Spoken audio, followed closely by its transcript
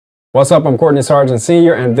What's up? I'm Cortney Sargent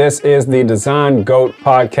Sr., and this is the Design G.O.A.T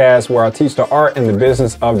podcast where I teach the art and the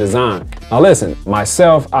business of design. Now listen,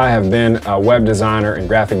 myself, I have been a web designer and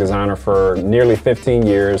graphic designer for nearly 15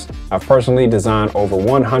 years. I've personally designed over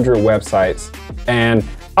 100 websites, and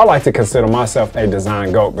I like to consider myself a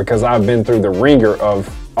design GOAT because I've been through the ringer of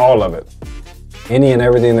all of it. Any and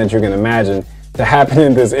everything that you can imagine to happen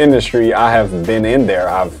in this industry, I have been in there.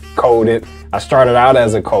 I've coded. I started out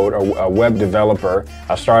as a web developer.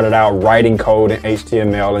 I started out writing code in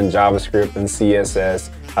HTML and JavaScript and CSS.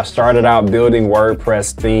 I started out building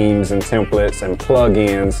WordPress themes and templates and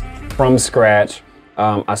plugins from scratch.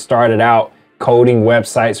 I started out coding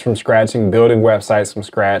websites from scratch and building websites from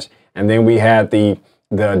scratch. And then we had the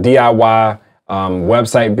DIY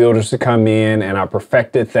website builders to come in, and I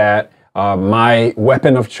perfected that. My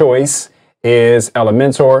weapon of choice is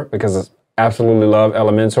Elementor because absolutely love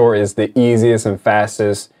Elementor. It's the easiest and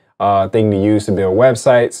fastest thing to use to build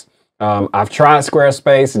websites. I've tried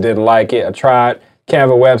Squarespace, didn't like it. I tried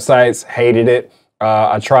Canva websites, hated it.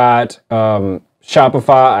 I tried Shopify.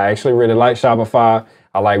 I actually really like Shopify.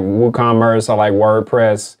 I like WooCommerce. I like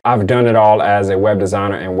WordPress. I've done it all as a web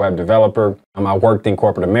designer and web developer. I worked in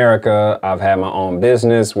corporate America. I've had my own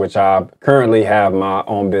business, which I currently have my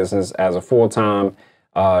own business as a full-time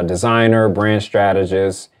designer, brand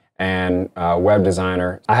strategist, and web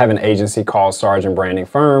designer. I have an agency called Sargent Branding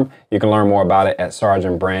Firm. You can learn more about it at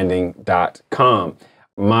sargentbranding.com.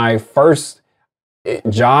 My first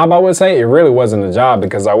job, I would say, it really wasn't a job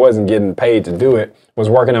because I wasn't getting paid to do it, was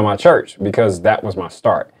working at my church because that was my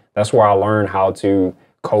start. That's where I learned how to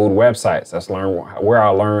code websites. That's where I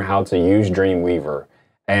learned how to use Dreamweaver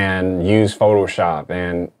and use Photoshop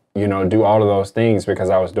and do all of those things because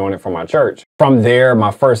I was doing it for my church. From there,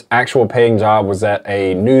 my first actual paying job was at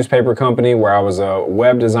a newspaper company where I was a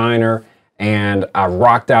web designer, and I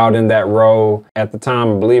rocked out in that role. At the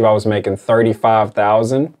time, I believe I was making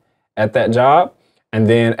 $35,000 at that job. And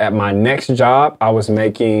then at my next job, I was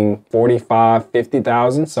making $45,000,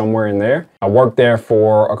 $50,000, somewhere in there. I worked there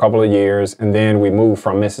for a couple of years, and then we moved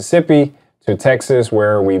from Mississippi to Texas,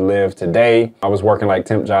 where we live today. I was working like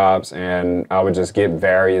temp jobs, and I would just get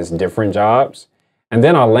various different jobs. And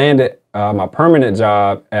then I landed my permanent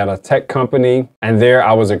job at a tech company, and there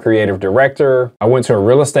I was a creative director. I went to a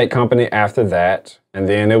real estate company after that, and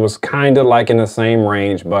then it was kind of like in the same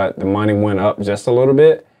range, but the money went up just a little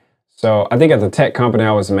bit. So I think at the tech company,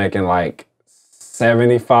 I was making like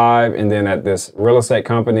 75, and then at this real estate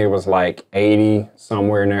company, it was like 80,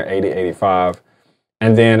 somewhere in there, 80, 85.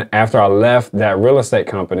 And then after I left that real estate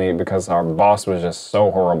company, because our boss was just so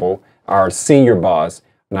horrible, our senior boss,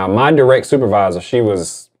 now my direct supervisor, she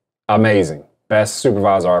was amazing. Best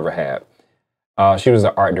supervisor I ever had. She was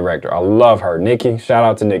the art director. I love her. Nikki, shout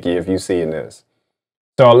out to Nikki if you seeing this.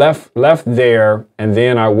 So I left there, and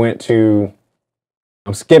then I went to,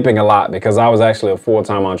 I'm skipping a lot because I was actually a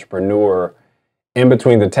full-time entrepreneur in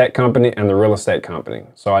between the tech company and the real estate company.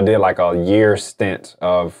 So I did like a year stint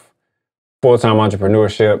of full-time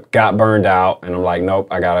entrepreneurship, got burned out, and I'm like, nope,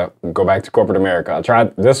 I gotta go back to corporate America. I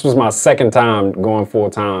tried, this was my second time going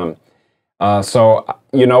full-time. So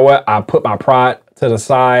you know what? I put my pride to the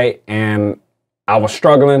side, and I was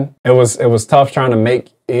struggling. It was tough trying to make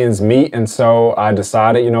ends meet, and so I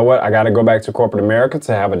decided, you know what? I gotta go back to corporate America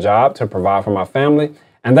to have a job, to provide for my family.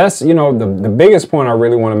 And that's, the biggest point I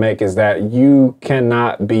really wanna make is that you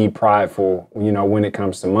cannot be prideful, when it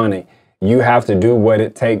comes to money. You have to do what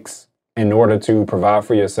it takes in order to provide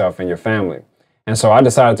for yourself and your family. And so I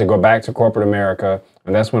decided to go back to corporate America,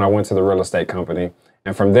 and that's when I went to the real estate company.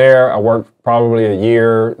 And from there, I worked probably a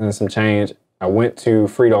year and some change. I went to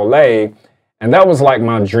Frito-Lay, and that was like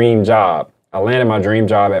my dream job. I landed my dream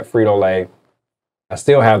job at Frito-Lay. I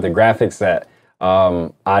still have the graphics that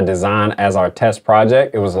I designed as our test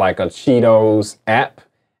project. It was like a Cheetos app.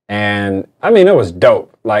 And I mean, it was dope.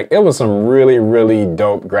 Like, it was some really, really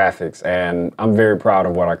dope graphics, and I'm very proud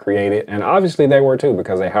of what I created. And obviously they were too,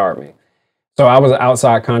 because they hired me. So I was an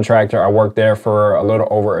outside contractor. I worked there for a little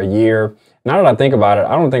over a year. Now that I think about it,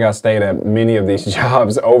 I don't think I stayed at many of these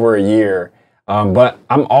jobs over a year. But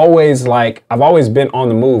I've always been on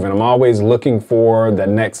the move, and I'm always looking for the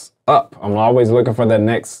next up. I'm always looking for the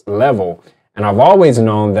next level. And I've always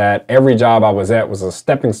known that every job I was at was a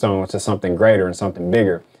stepping stone to something greater and something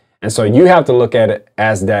bigger. And so you have to look at it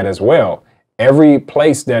as that as well. Every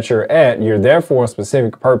place that you're at, you're there for a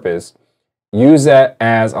specific purpose. Use that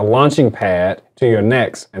as a launching pad to your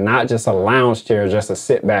next, and not just a lounge chair just to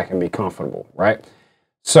sit back and be comfortable, right?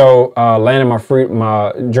 So landed my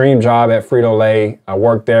dream job at Frito-Lay. I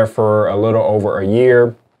worked there for a little over a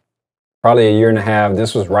year, probably a year and a half.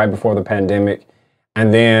 This was right before the pandemic.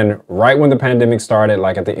 And then right when the pandemic started,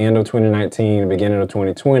 like at the end of 2019, beginning of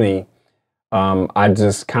 2020, I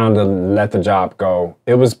just kind of let the job go.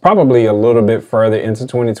 It was probably a little bit further into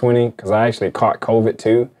 2020 because I actually caught COVID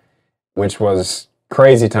too, which was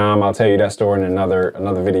crazy time. I'll tell you that story in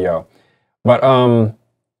another video. But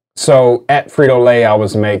so at Frito-Lay, I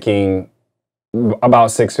was making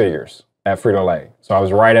about 6 figures at Frito-Lay. So I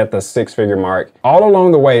was right at the 6-figure mark. All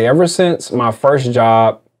along the way, ever since my first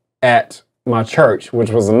job at my church, which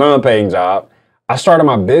was a non-paying job, I started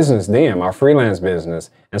my business then, my freelance business.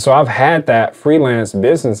 And so I've had that freelance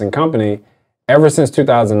business and company ever since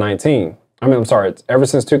 2019. I'm sorry, ever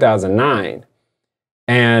since 2009.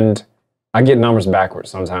 And I get numbers backwards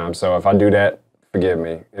sometimes. So if I do that, forgive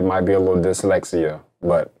me. It might be a little dyslexia,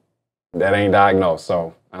 but that ain't diagnosed.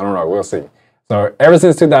 So I don't know, we'll see. So ever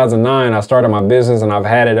since 2009, I started my business and I've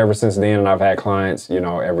had it ever since then. And I've had clients, you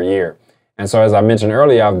know, every year. And so as I mentioned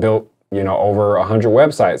earlier, I've built, you know, over 100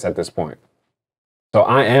 websites at this point. So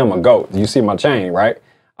I am a GOAT. You see my chain, right?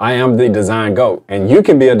 I am the design GOAT, and you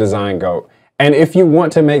can be a design GOAT. And if you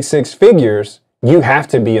want to make 6 figures, you have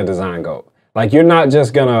to be a design GOAT. Like, you're not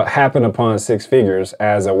just gonna happen upon 6 figures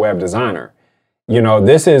as a web designer. You know,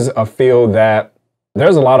 this is a field that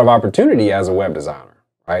there's a lot of opportunity as a web designer,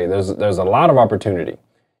 right? There's a lot of opportunity,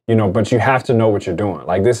 you know, but you have to know what you're doing.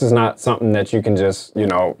 Like, this is not something that you can just, you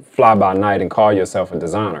know, fly by night and call yourself a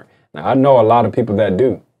designer. Now, I know a lot of people that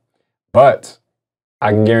do, but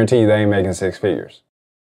I can guarantee you they ain't making 6 figures.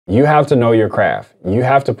 You have to know your craft. You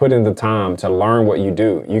have to put in the time to learn what you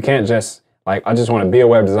do. You can't just, like, I just want to be a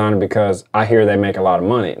web designer because I hear they make a lot of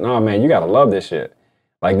money. No, man, you got to love this shit.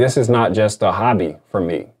 Like, this is not just a hobby for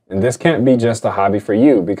me. And this can't be just a hobby for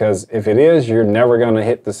you, because if it is, you're never going to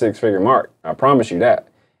hit the 6-figure mark. I promise you that.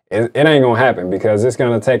 It ain't going to happen, because it's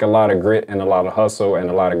going to take a lot of grit and a lot of hustle and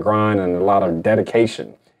a lot of grind and a lot of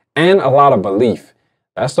dedication and a lot of belief.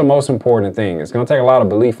 That's the most important thing. It's going to take a lot of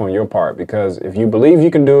belief on your part, because if you believe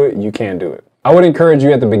you can do it, you can do it. I would encourage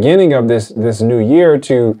you at the beginning of this new year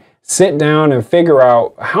to sit down and figure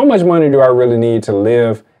out, how much money do I really need to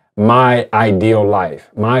live my ideal life,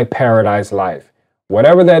 my paradise life?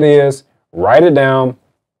 Whatever that is, write it down,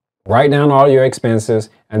 write down all your expenses,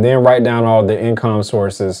 and then write down all the income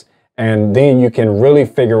sources. And then you can really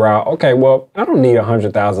figure out, okay, well, I don't need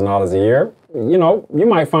 $100,000 a year. You know, you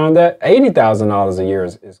might find that $80,000 a year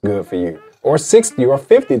is good for you, or 60 or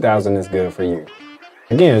 50,000 is good for you.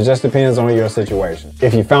 Again, it just depends on your situation.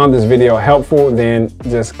 If you found this video helpful, then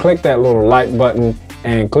just click that little like button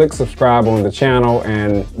and click subscribe on the channel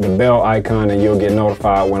and the bell icon, and you'll get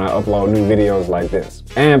notified when I upload new videos like this.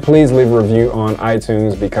 And please leave a review on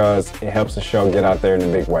iTunes, because it helps the show get out there in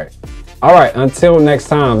a big way. All right, until next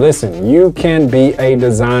time, listen, you can be a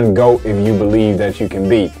design GOAT if you believe that you can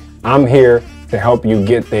be. I'm here to help you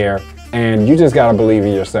get there, and you just gotta believe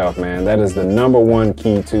in yourself, man. That is the #1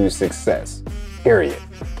 key to success, period.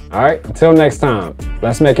 All right, until next time,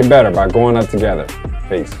 let's make it better by going up together.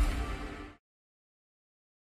 Peace.